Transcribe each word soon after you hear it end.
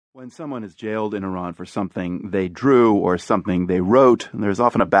When someone is jailed in Iran for something they drew or something they wrote, there's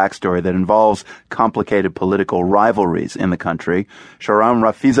often a backstory that involves complicated political rivalries in the country. Shahram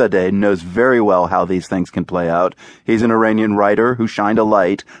Rafizadeh knows very well how these things can play out. He's an Iranian writer who shined a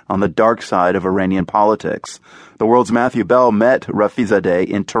light on the dark side of Iranian politics. The World's Matthew Bell met Rafizadeh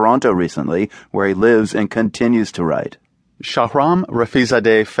in Toronto recently, where he lives and continues to write. Shahram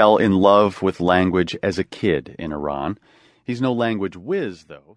Rafizadeh fell in love with language as a kid in Iran. He's no language whiz, though.